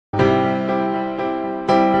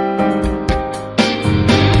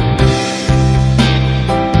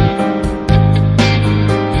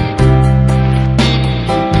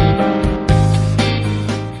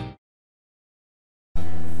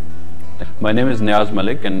My name is Niaz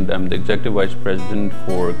Malik and I'm the Executive Vice President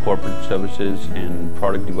for Corporate Services and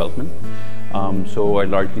Product Development. So I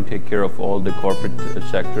largely take care of all the corporate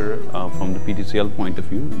sector from the PTCL point of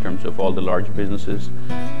view in terms of all the large businesses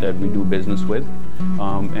that we do business with,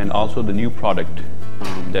 and also the new product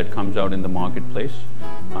that comes out in the marketplace.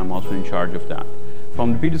 I'm also in charge of that.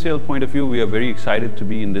 From the PTCL point of view, we are very excited to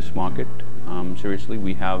be in this market. Seriously,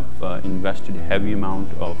 we have invested a heavy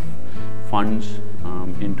amount of funds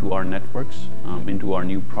into our networks, into our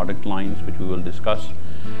new product lines, which we will discuss.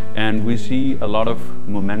 And we see a lot of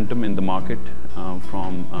momentum in the market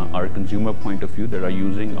from our consumer point of view that are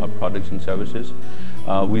using our products and services.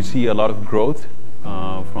 We see a lot of growth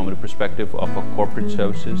from the perspective of our corporate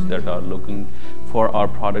services that are looking for our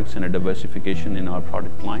products and a diversification in our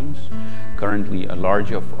product lines. Currently, a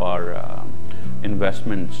large of our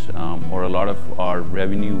investments or a lot of our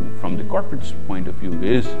revenue from the corporate point of view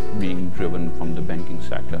is being driven from the banking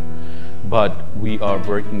sector. But we are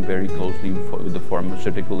working very closely with the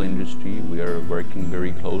pharmaceutical industry. We are working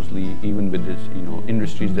very closely even with this,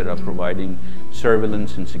 industries that are providing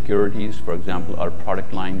surveillance and securities. For example, our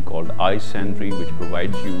product line called iSentry, which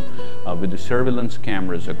provides you with the surveillance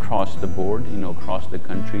cameras across the board, across the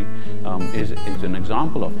country, is an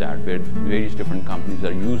example of that, where various different companies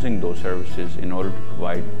are using those services in order to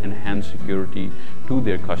provide enhanced security to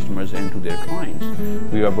their customers and to their clients.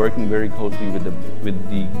 We are working very closely with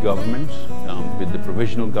the governments, with the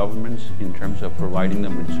provisional governments, in terms of providing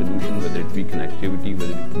them with solutions, whether it be connectivity,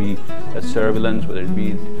 whether it be surveillance, whether it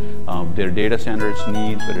be their data centers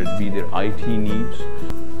needs, whether it be their IT needs.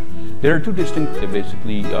 There are two distinct,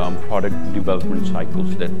 basically, product development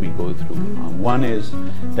cycles that we go through. One is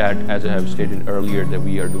that, as I have stated earlier, that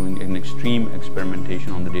we are doing an extreme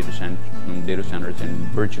experimentation on the data centers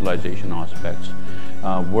and virtualization aspects,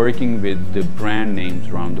 working with the brand names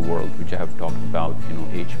around the world, which I have talked about.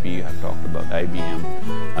 HP, I've talked about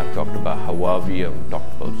IBM, I've talked about Huawei, I've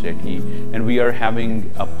talked about ZTE, and we are having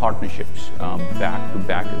partnerships,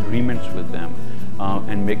 back-to-back agreements with them,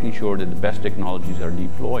 and making sure that the best technologies are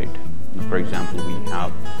deployed. For example, we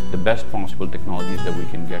have the best possible technologies that we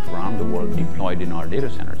can get around the world deployed in our data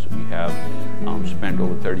centers. We have spent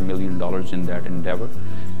over $30 million in that endeavor,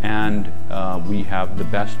 and we have the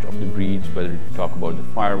best of the breeds, whether you talk about the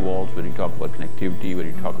firewalls, whether you talk about connectivity, whether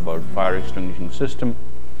you talk about fire extinguishing system.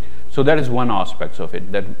 So that is one aspect of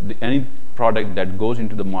it, that any product that goes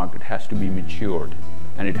into the market has to be matured,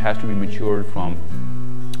 and it has to be matured from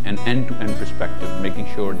an end-to-end perspective, making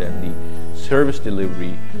sure that the service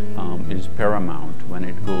delivery is paramount when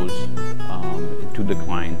it goes to the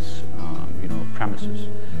client's premises.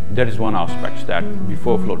 That is one aspect, that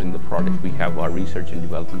before floating the product, we have our research and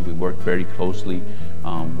development. We work very closely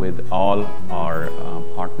with all our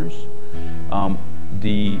partners.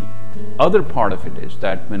 The other part of it is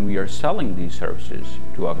that when we are selling these services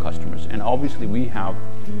to our customers, and obviously we have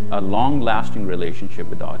a long-lasting relationship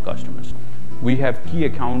with our customers, we have key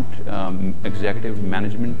account executive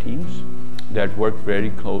management teams that work very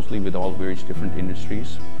closely with all various different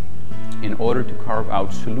industries in order to carve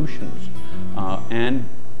out solutions and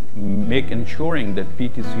ensuring that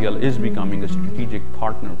PTCL is becoming a strategic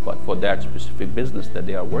partner for that specific business that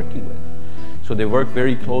they are working with. So they work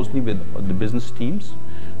very closely with the business teams,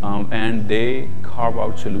 and they carve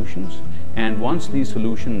out solutions. And once these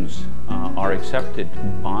solutions are accepted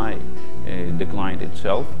by the client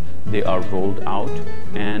itself, they are rolled out,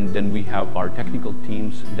 and then we have our technical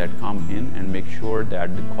teams that come in and make sure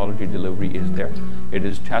that the quality delivery is there. It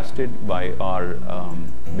is tested by our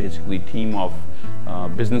basically team of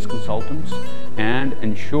business consultants and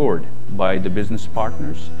ensured by the business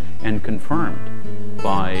partners and confirmed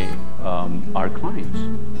by our clients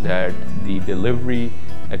that the delivery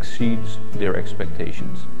exceeds their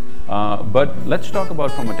expectations. But let's talk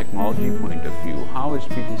about, from a technology point of view, how is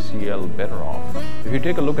PTCL better off? If you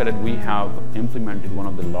take a look at it, we have implemented one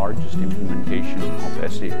of the largest implementations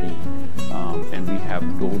of SAP, and we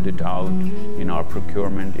have rolled it out in our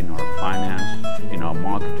procurement, in our finance, in our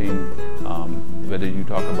marketing, whether you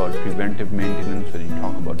talk about preventive maintenance, whether you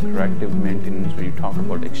talk about corrective maintenance, whether you talk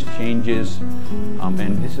about exchanges,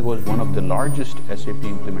 and this was one of the largest SAP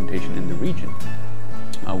implementation in the region,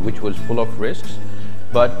 which was full of risks,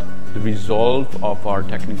 but the resolve of our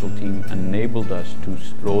technical team enabled us to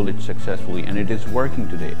roll it successfully, and it is working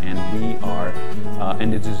today, and we are,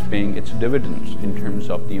 and it is paying its dividends in terms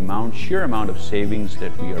of the sheer amount of savings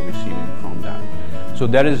that we are receiving from that. So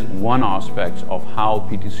that is one aspect of how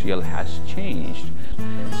PTCL has changed.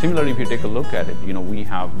 Similarly, if you take a look at it, we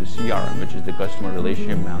have the CRM, which is the customer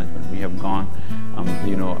relationship management. We have gone,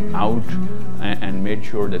 out and made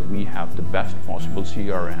sure that we have the best possible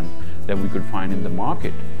CRM that we could find in the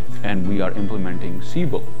market. and we are implementing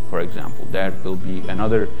Siebel, for example. That will be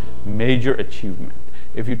another major achievement.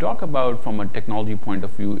 If you talk about from a technology point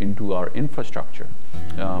of view into our infrastructure,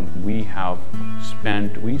 we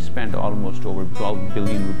spend almost over 12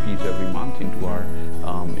 billion rupees every month into our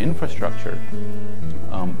infrastructure.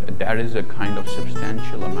 That is a kind of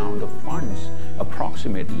substantial amount of funds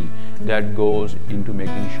approximately that goes into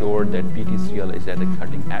making sure that PTCL is at the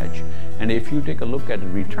cutting edge. And if you take a look at the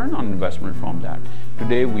return on investment from that,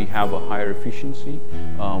 today we have a higher efficiency,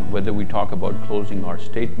 whether we talk about closing our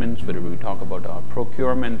statements, whether we talk about our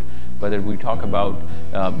procurement, whether we talk about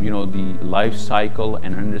the life cycle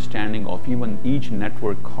and understanding of even each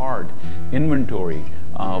network card inventory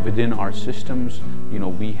within our systems.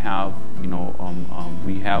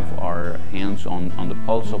 We have our hands on the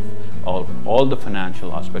pulse of all the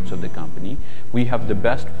financial aspects of the company. We have the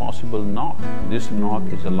best possible NOC. This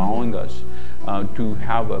NOC is allowing us to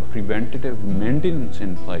have a preventative maintenance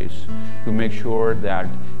in place to make sure that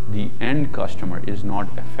the end customer is not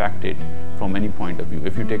affected from any point of view.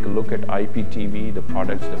 If you take a look at IPTV, the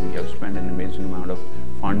products that we have spent an amazing amount of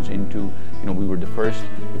funds into, we were the first.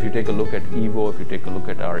 If you take a look at Evo, if you take a look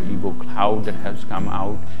at our Evo Cloud that has come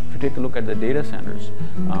out, if you take a look at the data centers,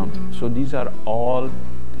 so these are all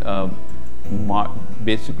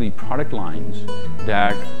basically product lines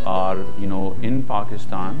that are in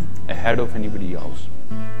Pakistan ahead of anybody else,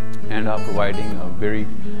 and are providing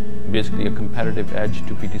basically a competitive edge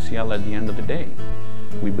to PTCL at the end of the day.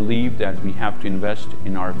 We believe that we have to invest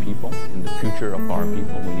in our people, in the future of our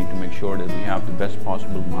people. We need to make sure that we have the best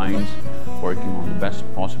possible minds working on the best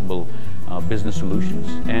possible business solutions,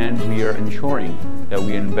 and we are ensuring that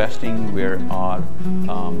we are investing where our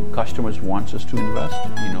customers want us to invest.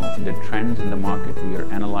 The trends in the market, we are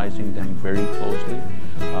analyzing them very closely.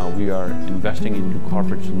 We are investing into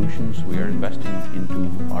corporate solutions. We are investing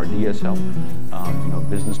into our DSL,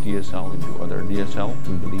 business DSL, into other DSL.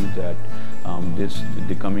 We believe that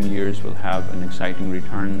the coming years will have an exciting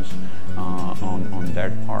returns on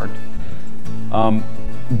that part.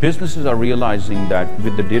 Businesses are realizing that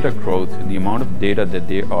with the data growth, the amount of data that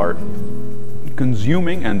they are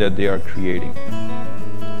consuming and that they are creating,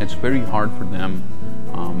 it's very hard for them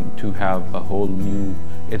to have a whole new.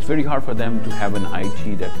 It's very hard for them to have an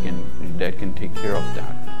IT that can take care of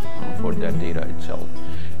that for that data itself,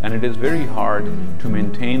 and it is very hard to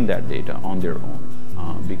maintain that data on their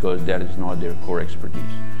own because that is not their core expertise.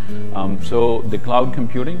 So the cloud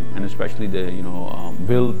computing, and especially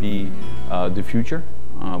will be the future.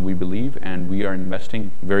 We believe, and we are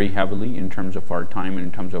investing very heavily in terms of our time and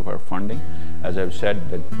in terms of our funding. As I've said,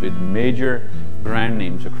 that with major brand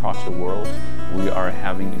names across the world, we are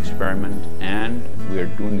having experiment, and we are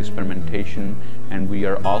doing experimentation, and we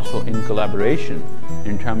are also in collaboration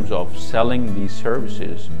in terms of selling these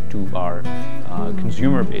services to our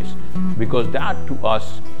consumer base, because that to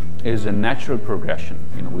us is a natural progression.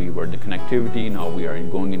 We were the connectivity, now we are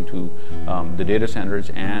going into the data centers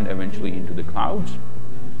and eventually into the clouds.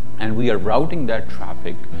 And we are routing that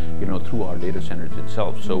traffic, through our data centers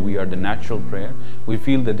itself. So we are the natural player. We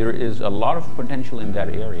feel that there is a lot of potential in that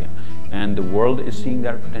area, and the world is seeing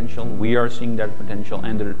that potential. We are seeing that potential,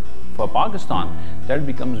 and for Pakistan, that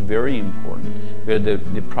becomes very important, where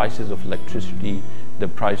the prices of electricity, the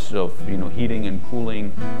prices of heating and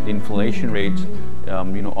cooling, the inflation rates,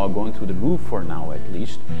 are going through the roof for now at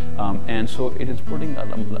least, and so it is putting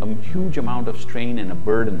a huge amount of strain and a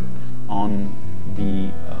burden on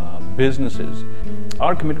the businesses.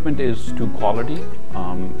 Our commitment is to quality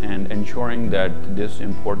and ensuring that this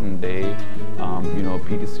important day,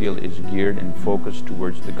 PTCL is geared and focused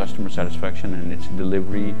towards the customer satisfaction, and its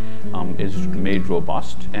delivery is made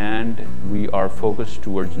robust, and we are focused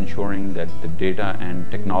towards ensuring that the data and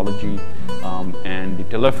technology and the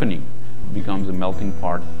telephony becomes a melting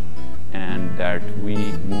pot, and that we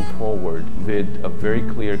move forward with a very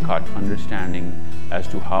clear-cut understanding as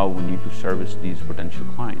to how we need to service these potential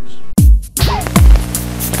clients.